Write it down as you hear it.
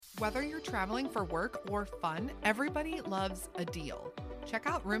Whether you're traveling for work or fun, everybody loves a deal. Check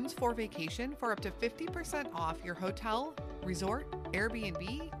out Rooms for Vacation for up to 50% off your hotel, resort,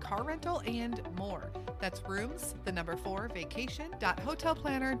 Airbnb, car rental, and more. That's rooms, the number 4,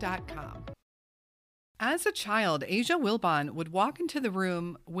 vacation.hotelplanner.com. As a child, Asia Wilbon would walk into the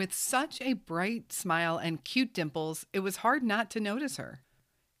room with such a bright smile and cute dimples, it was hard not to notice her.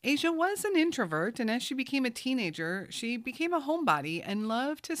 Asia was an introvert, and as she became a teenager, she became a homebody and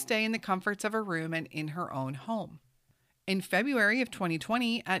loved to stay in the comforts of her room and in her own home. In February of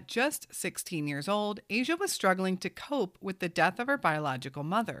 2020, at just 16 years old, Asia was struggling to cope with the death of her biological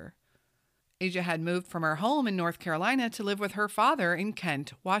mother. Asia had moved from her home in North Carolina to live with her father in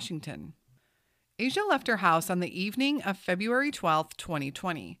Kent, Washington. Asia left her house on the evening of February 12,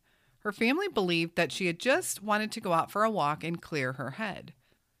 2020. Her family believed that she had just wanted to go out for a walk and clear her head.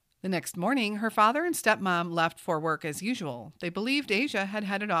 The next morning, her father and stepmom left for work as usual. They believed Asia had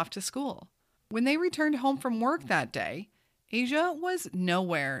headed off to school. When they returned home from work that day, Asia was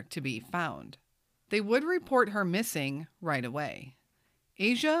nowhere to be found. They would report her missing right away.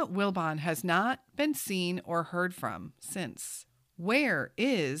 Asia Wilbon has not been seen or heard from since. Where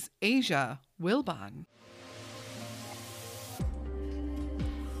is Asia Wilbon?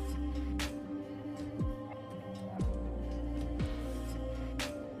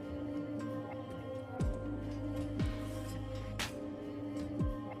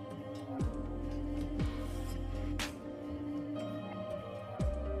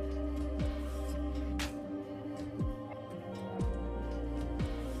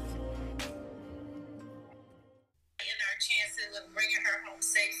 Chances of bringing her home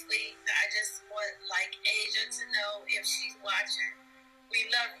safely. I just want Asia to know if she's watching, we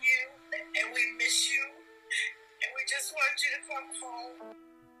love you and we miss you and we just want you to come home.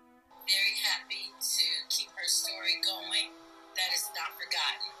 Very happy to keep her story going. That is not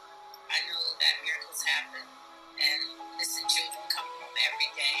forgotten. I know that miracles happen and missing children come home every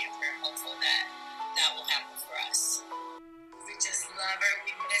day, and we're hopeful that that will happen for us. We just love her.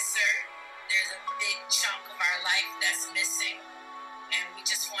 We miss her. There's a big chunk of our life that's missing, and we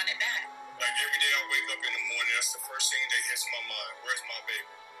just want it back. Like every day I wake up in the morning, that's the first thing that hits my mind. Where's my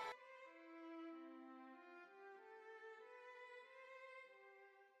baby?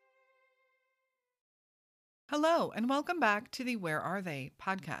 Hello, and welcome back to the Where Are They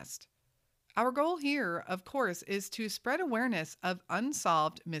podcast. Our goal here, of course, is to spread awareness of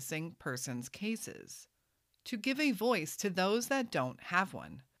unsolved missing persons cases, to give a voice to those that don't have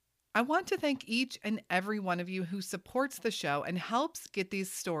one. I want to thank each and every one of you who supports the show and helps get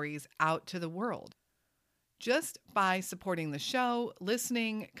these stories out to the world. Just by supporting the show,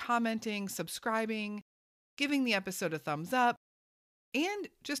 listening, commenting, subscribing, giving the episode a thumbs up, and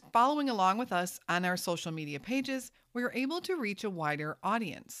just following along with us on our social media pages, we're able to reach a wider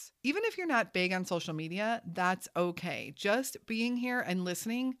audience. Even if you're not big on social media, that's okay. Just being here and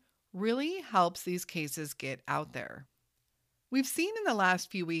listening really helps these cases get out there. We've seen in the last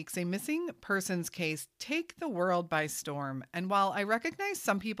few weeks a missing persons case take the world by storm, and while I recognize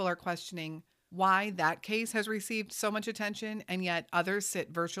some people are questioning why that case has received so much attention and yet others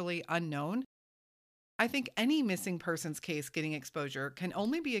sit virtually unknown, I think any missing persons case getting exposure can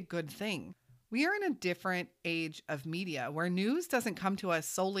only be a good thing. We are in a different age of media where news doesn't come to us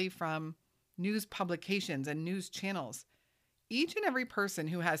solely from news publications and news channels. Each and every person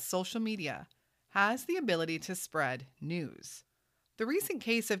who has social media has the ability to spread news. The recent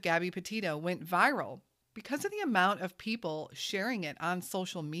case of Gabby Petito went viral because of the amount of people sharing it on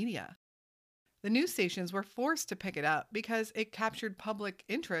social media. The news stations were forced to pick it up because it captured public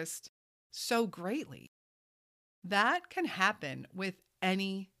interest so greatly. That can happen with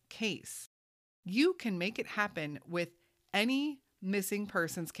any case. You can make it happen with any missing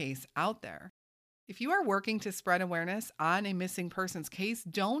persons case out there. If you are working to spread awareness on a missing persons case,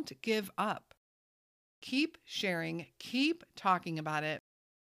 don't give up. Keep sharing, keep talking about it.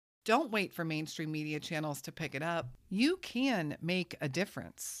 Don't wait for mainstream media channels to pick it up. You can make a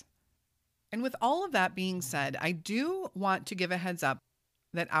difference. And with all of that being said, I do want to give a heads up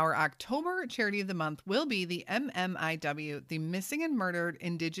that our October Charity of the Month will be the MMIW, the Missing and Murdered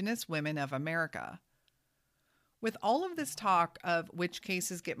Indigenous Women of America. With all of this talk of which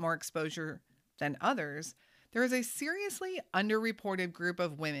cases get more exposure than others, there is a seriously underreported group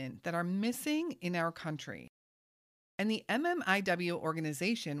of women that are missing in our country. And the MMIW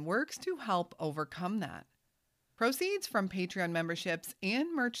organization works to help overcome that. Proceeds from Patreon memberships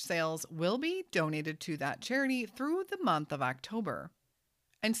and merch sales will be donated to that charity through the month of October.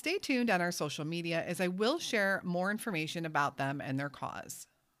 And stay tuned on our social media as I will share more information about them and their cause.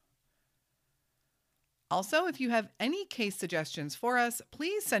 Also, if you have any case suggestions for us,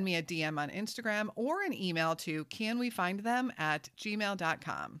 please send me a DM on Instagram or an email to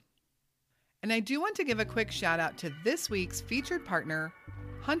canwefindthem@gmail.com. And I do want to give a quick shout out to this week's featured partner,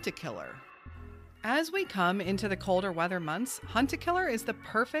 Hunt-A-Killer. As we come into the colder weather months, Hunt-A-Killer is the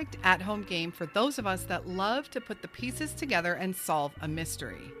perfect at-home game for those of us that love to put the pieces together and solve a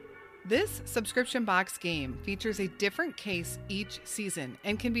mystery. This subscription box game features a different case each season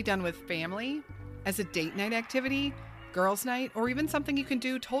and can be done with family, as a date night activity, girls' night, or even something you can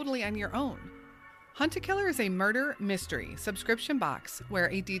do totally on your own. Hunt-A-Killer is a murder mystery subscription box where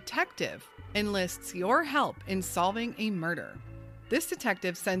a detective enlists your help in solving a murder. This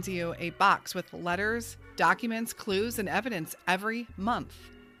detective sends you a box with letters, documents, clues, and evidence every month.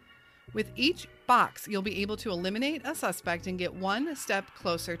 With each box, you'll be able to eliminate a suspect and get one step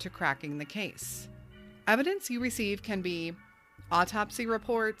closer to cracking the case. Evidence you receive can be autopsy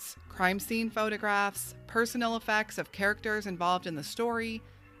reports, crime scene photographs, personal effects of characters involved in the story,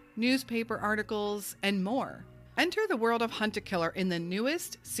 newspaper articles, and more. Enter the world of Hunt-A-Killer in the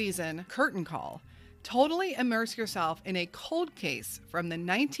newest season, Curtain Call. Totally immerse yourself in a cold case from the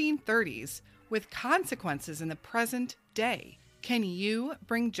 1930s with consequences in the present day. Can you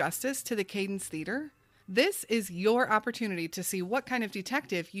bring justice to the Cadence Theater? This is your opportunity to see what kind of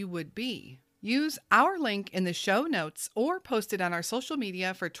detective you would be. Use our link in the show notes or post it on our social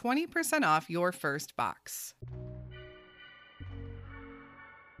media for 20% off your first box.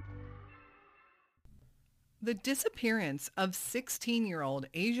 The disappearance of 16-year-old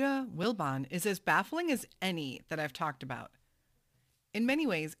Asia Wilbon is as baffling as any that I've talked about. In many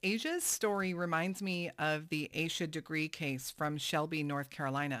ways, Asia's story reminds me of the Asia Degree case from Shelby, North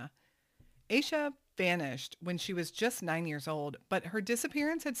Carolina. Asia vanished when she was just 9 years old, but her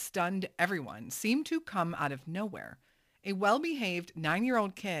disappearance had stunned everyone, seemed to come out of nowhere. A well-behaved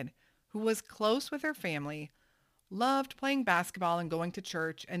 9-year-old kid who was close with her family, loved playing basketball and going to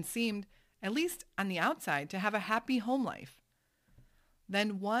church, and seemed, at least on the outside, to have a happy home life.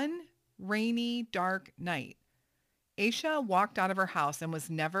 Then one rainy, dark night, Asia walked out of her house and was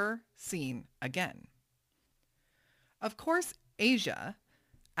never seen again. Of course, Asia,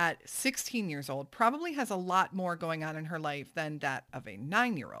 at 16 years old, probably has a lot more going on in her life than that of a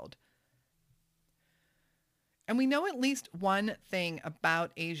 9-year-old. And we know at least one thing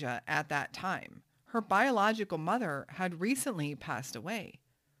about Asia at that time. Her biological mother had recently passed away.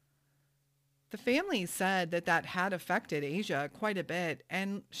 The family said that had affected Asia quite a bit,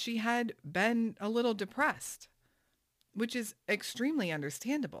 and she had been a little depressed, which is extremely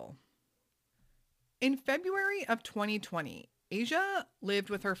understandable. In February of 2020, Asia lived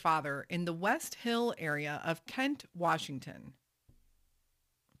with her father in the West Hill area of Kent, Washington.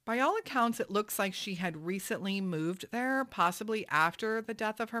 By all accounts, it looks like she had recently moved there, possibly after the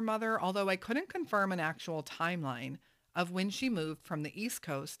death of her mother, although I couldn't confirm an actual timeline of when she moved from the East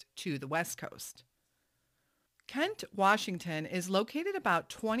Coast to the West Coast. Kent, Washington is located about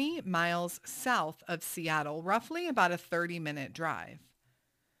 20 miles south of Seattle, roughly about a 30-minute drive.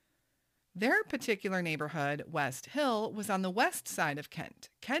 Their particular neighborhood, West Hill, was on the west side of Kent.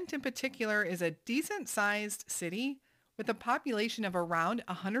 Kent in particular is a decent-sized city with a population of around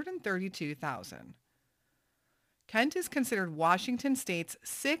 132,000. Kent is considered Washington State's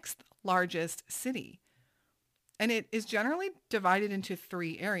 6th largest city, and it is generally divided into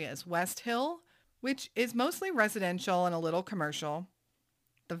 3 areas: West Hill, which is mostly residential and a little commercial;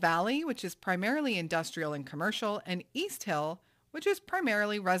 the Valley, which is primarily industrial and commercial; and East Hill, which is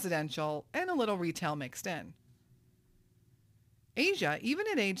primarily residential and a little retail mixed in. Asia, even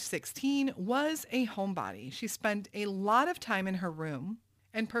at age 16, was a homebody. She spent a lot of time in her room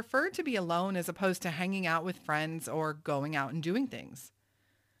and preferred to be alone as opposed to hanging out with friends or going out and doing things.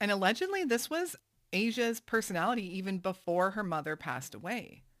 And allegedly, this was Asia's personality even before her mother passed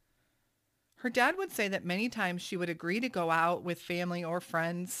away. Her dad would say that many times she would agree to go out with family or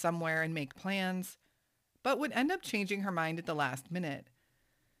friends somewhere and make plans, but would end up changing her mind at the last minute.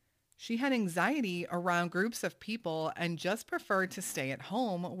 She had anxiety around groups of people and just preferred to stay at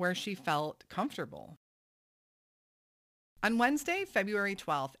home where she felt comfortable. On Wednesday, February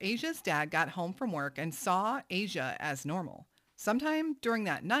 12th, Asia's dad got home from work and saw Asia as normal. Sometime during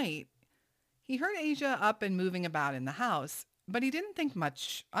that night, he heard Asia up and moving about in the house, but he didn't think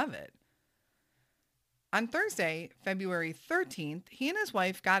much of it. On Thursday, February 13th, he and his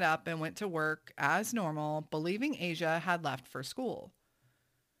wife got up and went to work as normal, believing Asia had left for school.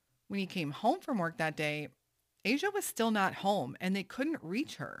 When he came home from work that day, Asia was still not home and they couldn't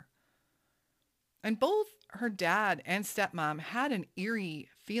reach her. And both her dad and stepmom had an eerie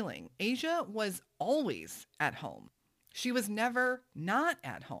feeling. Asia was always at home. She was never not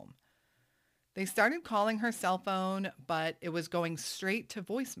at home. They started calling her cell phone, but it was going straight to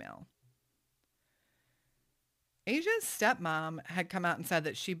voicemail. Asia's stepmom had come out and said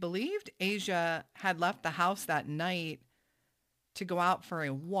that she believed Asia had left the house that night to go out for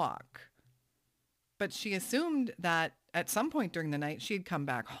a walk, but she assumed that at some point during the night she had come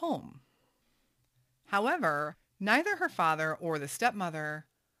back home. However, neither her father or the stepmother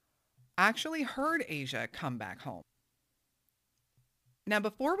actually heard Asia come back home. Now,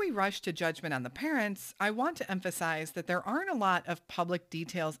 before we rush to judgment on the parents, I want to emphasize that there aren't a lot of public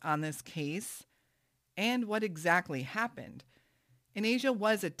details on this case and what exactly happened. And Asia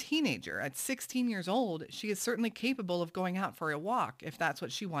was a teenager. At 16 years old, she is certainly capable of going out for a walk if that's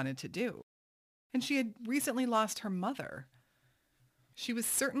what she wanted to do. And she had recently lost her mother. She was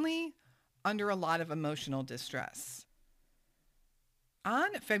certainly under a lot of emotional distress.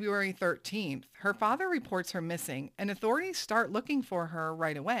 On February 13th, her father reports her missing, and authorities start looking for her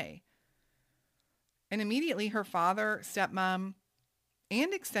right away. And immediately her father, stepmom,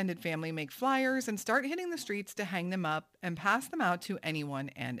 and extended family make flyers and start hitting the streets to hang them up and pass them out to anyone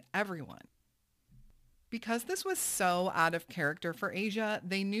and everyone. Because this was so out of character for Asia,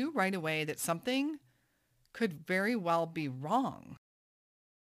 they knew right away that something could very well be wrong.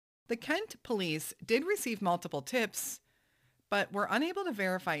 The Kent police did receive multiple tips, but were unable to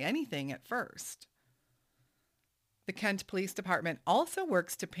verify anything at first. The Kent Police Department also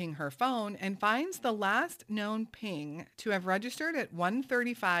works to ping her phone and finds the last known ping to have registered at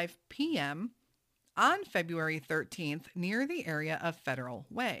 1:35 p.m. on February 13th near the area of Federal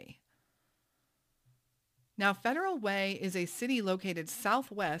Way. Now, Federal Way is a city located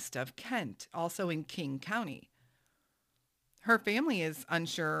southwest of Kent, also in King County. Her family is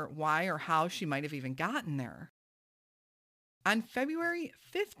unsure why or how she might have even gotten there. On February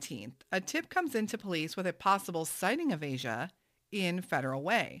 15th, a tip comes into police with a possible sighting of Asia in Federal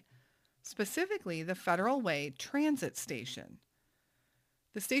Way, specifically the Federal Way Transit Station.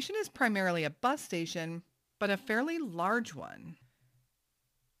 The station is primarily a bus station, but a fairly large one.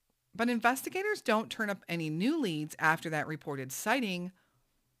 But investigators don't turn up any new leads after that reported sighting,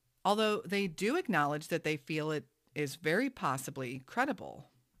 although they do acknowledge that they feel it is very possibly credible.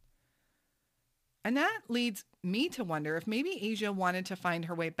 And that leads me to wonder if maybe Asia wanted to find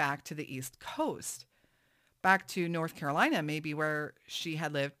her way back to the East Coast, back to North Carolina, maybe where she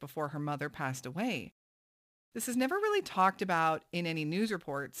had lived before her mother passed away. This is never really talked about in any news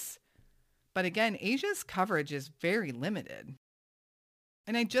reports, but again, Asia's coverage is very limited.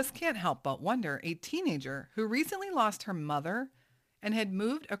 And I just can't help but wonder, a teenager who recently lost her mother and had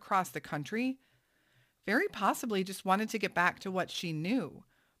moved across the country, very possibly just wanted to get back to what she knew,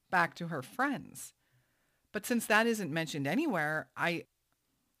 back to her friends. But since that isn't mentioned anywhere, I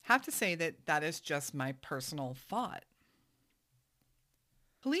have to say that that is just my personal thought.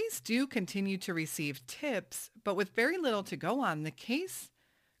 Police do continue to receive tips, but with very little to go on, the case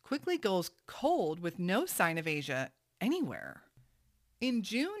quickly goes cold with no sign of Asia anywhere. In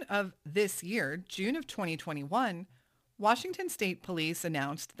June of this year, June of 2021, Washington State Police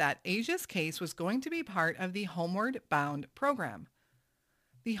announced that Asia's case was going to be part of the Homeward Bound program.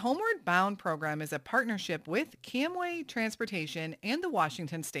 The Homeward Bound program is a partnership with Camway Transportation and the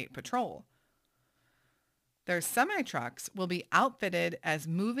Washington State Patrol. Their semi-trucks will be outfitted as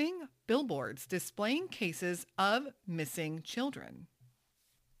moving billboards displaying cases of missing children.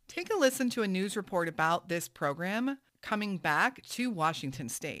 Take a listen to a news report about this program coming back to Washington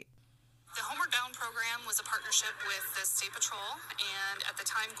State. The Homeward Bound program was a partnership with the State Patrol, and at the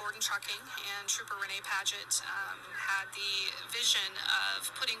time, Gordon Trucking and Trooper Renee Paget had the vision of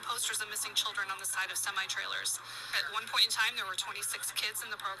putting posters of missing children on the side of semi-trailers. At one point in time, there were 26 kids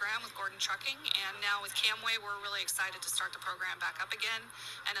in the program with Gordon Trucking, and now with Camway, we're really excited to start the program back up again,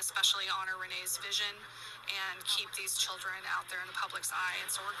 and especially honor Renee's vision and keep these children out there in the public's eye.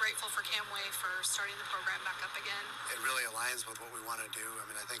 And so we're grateful for Camway for starting the program back up again. It really aligns with what we want to do. I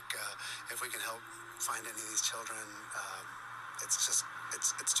mean, I think if we can help find any of these children,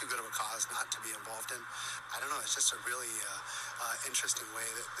 it's too good of a cause not to be involved in. I don't know, it's just a really interesting way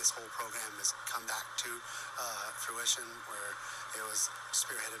that this whole program has come back to fruition, where it was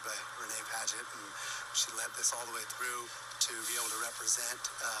spearheaded by Renee Paget, and she led this all the way through to be able to represent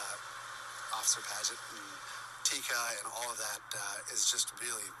Officer Paget and Tika, and all of that is just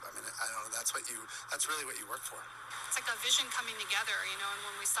really, I mean, I don't know, that's really what you work for. It's like a vision coming together, you know, and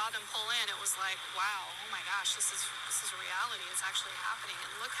when we saw them pull in, it was like, wow, oh my gosh, this is reality. It's actually happening.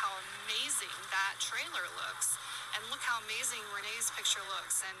 And look how amazing that trailer looks, and look how amazing Renee's picture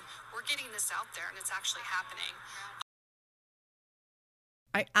looks, and we're getting this out there, and it's actually happening.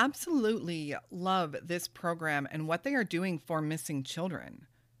 I absolutely love this program and what they are doing for missing children.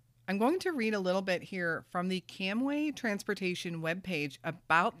 I'm going to read a little bit here from the Camway Transportation webpage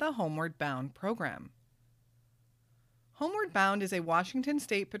about the Homeward Bound program. Homeward Bound is a Washington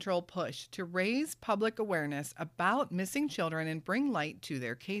State Patrol push to raise public awareness about missing children and bring light to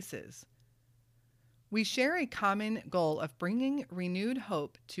their cases. We share a common goal of bringing renewed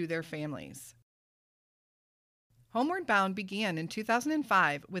hope to their families. Homeward Bound began in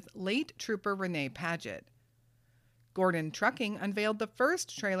 2005 with late Trooper Renee Paget. Gordon Trucking unveiled the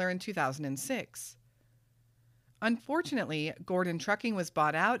first trailer in 2006. Unfortunately, Gordon Trucking was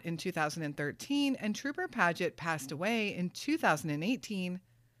bought out in 2013 and Trooper Paget passed away in 2018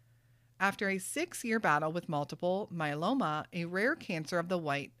 after a 6-year battle with multiple myeloma, a rare cancer of the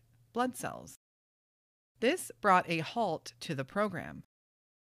white blood cells. This brought a halt to the program.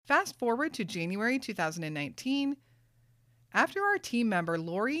 Fast forward to January 2019. After our team member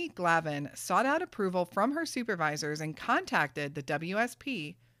Lori Glavin sought out approval from her supervisors and contacted the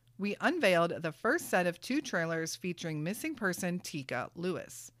WSP, we unveiled the first set of 2 trailers featuring missing person Tika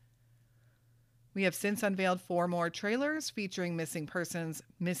Lewis. We have since unveiled 4 more trailers featuring missing persons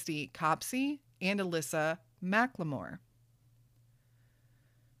Misty Copsey and Alyssa McLemore.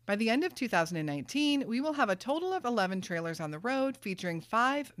 By the end of 2019, we will have a total of 11 trailers on the road featuring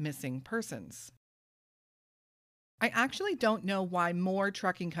 5 missing persons. I actually don't know why more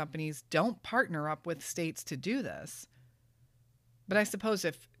trucking companies don't partner up with states to do this. But I suppose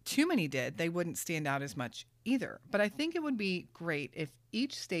if too many did, they wouldn't stand out as much either. But I think it would be great if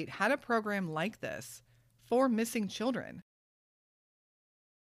each state had a program like this for missing children.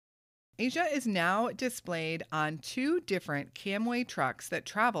 Asia is now displayed on 2 different Camway trucks that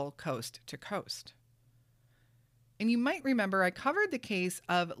travel coast to coast. And you might remember I covered the case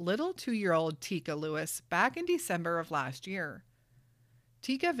of little 2-year-old Tika Lewis back in December of last year.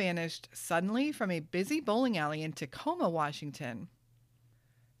 Tika vanished suddenly from a busy bowling alley in Tacoma, Washington.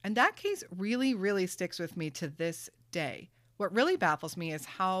 And that case really sticks with me to this day. What really baffles me is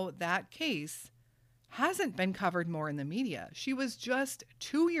how that case hasn't been covered more in the media. She was just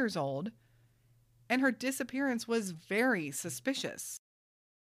 2 years old, and her disappearance was very suspicious.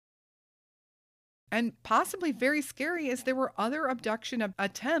 And possibly very scary as there were other abduction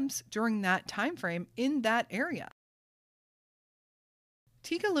attempts during that time frame in that area.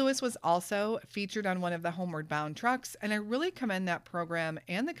 Tika Lewis was also featured on one of the Homeward Bound trucks, and I really commend that program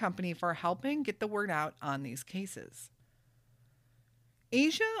and the company for helping get the word out on these cases.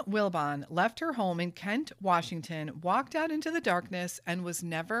 Asia Wilbon left her home in Kent, Washington, walked out into the darkness, and was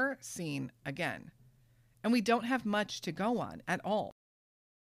never seen again. And we don't have much to go on at all.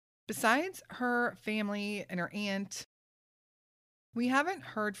 Besides her family and her aunt, we haven't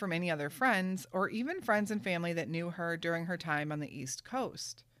heard from any other friends or even friends and family that knew her during her time on the East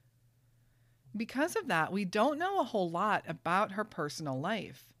Coast. Because of that, we don't know a whole lot about her personal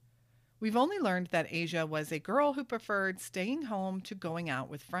life. We've only learned that Asia was a girl who preferred staying home to going out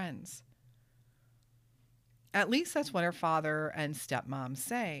with friends. At least that's what her father and stepmom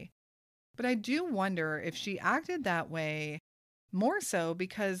say. But I do wonder if she acted that way more so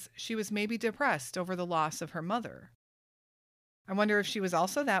because she was maybe depressed over the loss of her mother. I wonder if she was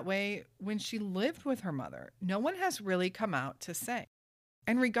also that way when she lived with her mother. No one has really come out to say.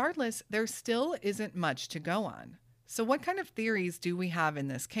 And regardless, there still isn't much to go on. So what kind of theories do we have in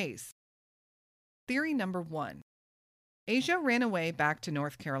this case? Theory number 1. Asia ran away back to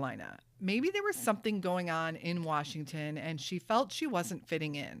North Carolina. Maybe there was something going on in Washington and she felt she wasn't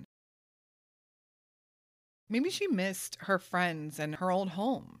fitting in. Maybe she missed her friends and her old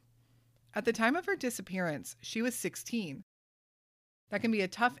home. At the time of her disappearance, she was 16. That can be a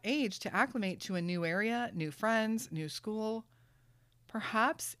tough age to acclimate to a new area, new friends, new school.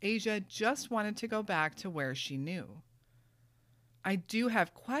 Perhaps Asia just wanted to go back to where she knew. I do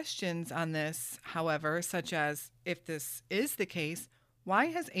have questions on this, however, such as, if this is the case, why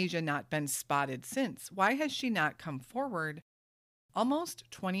has Asia not been spotted since? Why has she not come forward almost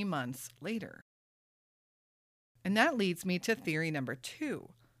 20 months later? And that leads me to theory number 2.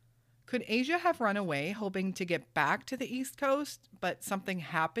 Could Asia have run away hoping to get back to the East Coast, but something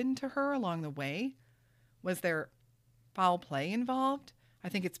happened to her along the way? Was there foul play involved? I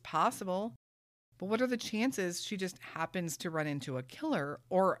think it's possible. But what are the chances she just happens to run into a killer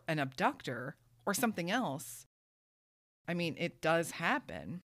or an abductor or something else? I mean, it does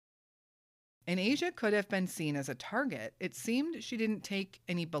happen. And Asia could have been seen as a target. It seemed she didn't take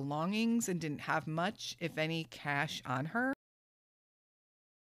any belongings and didn't have much, if any, cash on her.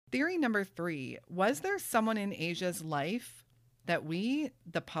 Theory number 3, was there someone in Asia's life that we,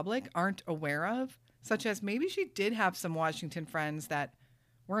 the public, aren't aware of? Such as maybe she did have some Washington friends that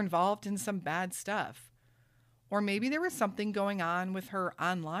were involved in some bad stuff. Or maybe there was something going on with her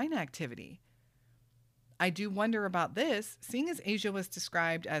online activity. I do wonder about this, seeing as Asia was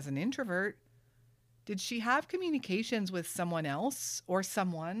described as an introvert. Did she have communications with someone else or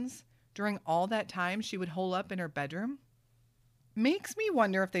someone's during all that time she would hole up in her bedroom? Makes me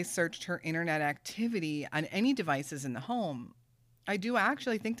wonder if they searched her internet activity on any devices in the home. I do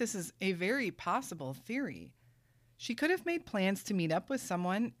actually think this is a very possible theory. She could have made plans to meet up with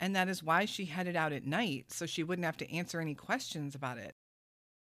someone, and that is why she headed out at night, so she wouldn't have to answer any questions about it.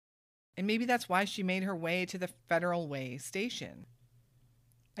 And maybe that's why she made her way to the Federal Way station.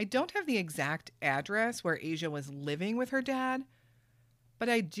 I don't have the exact address where Asia was living with her dad, but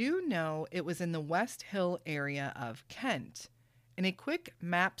I do know it was in the West Hill area of Kent. And a quick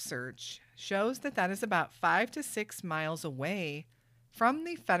map search shows that that is about 5 to 6 miles away from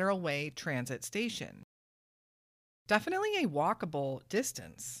the Federal Way transit station. Definitely a walkable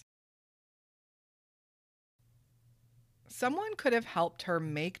distance. Someone could have helped her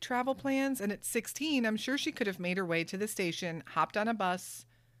make travel plans, and at 16, I'm sure she could have made her way to the station, hopped on a bus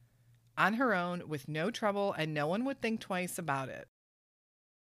on her own with no trouble, and no one would think twice about it.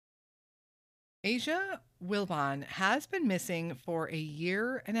 Asia Wilbon has been missing for a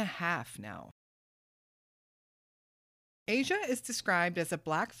year and a half now. Asia is described as a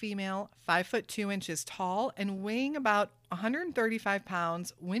black female, 5 foot 2 inches tall, and weighing about 135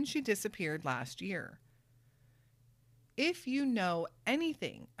 pounds when she disappeared last year. If you know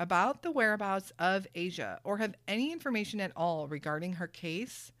anything about the whereabouts of Asia or have any information at all regarding her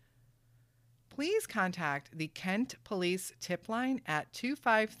case, please contact the Kent Police Tip Line at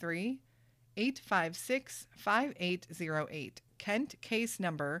 253-856-5808. Kent case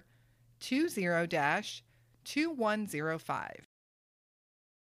number 20-2105.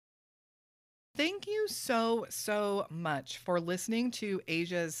 Thank you so much for listening to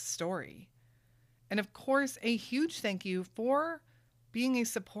Asia's story. And of course, a huge thank you for being a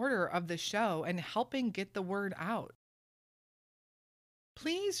supporter of the show and helping get the word out.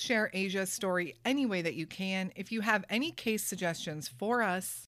 Please share Asia's story any way that you can. If you have any case suggestions for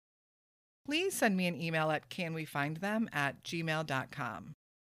us, please send me an email at canwefindthem@gmail.com.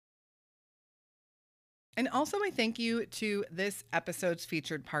 And also a thank you to this episode's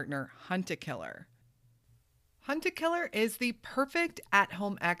featured partner, Hunt-A-Killer. Hunt-A-Killer is the perfect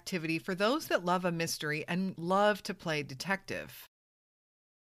at-home activity for those that love a mystery and love to play detective.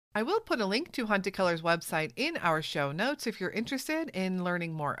 I will put a link to Hunt-A-Killer's website in our show notes if you're interested in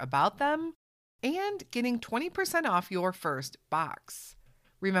learning more about them and getting 20% off your first box.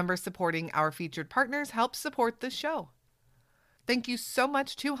 Remember, supporting our featured partners helps support the show. Thank you so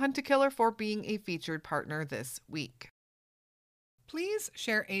much to Hunt-A-Killer for being a featured partner this week. Please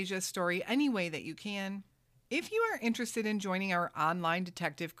share Asia's story any way that you can. If you are interested in joining our online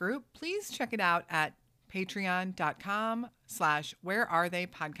detective group, please check it out at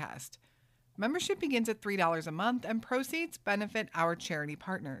patreon.com/wherearetheypodcast. Membership begins at $3 a month and proceeds benefit our charity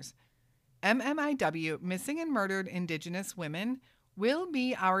partners. MMIW, Missing and Murdered Indigenous Women, will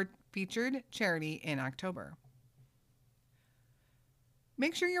be our featured charity in October.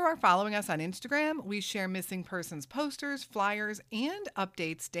 Make sure you are following us on Instagram. We share missing persons posters, flyers, and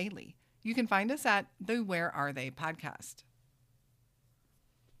updates daily. You can find us at the Where Are They podcast.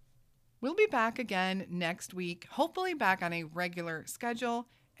 We'll be back again next week, hopefully back on a regular schedule.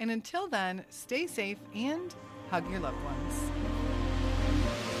 And until then, stay safe and hug your loved ones.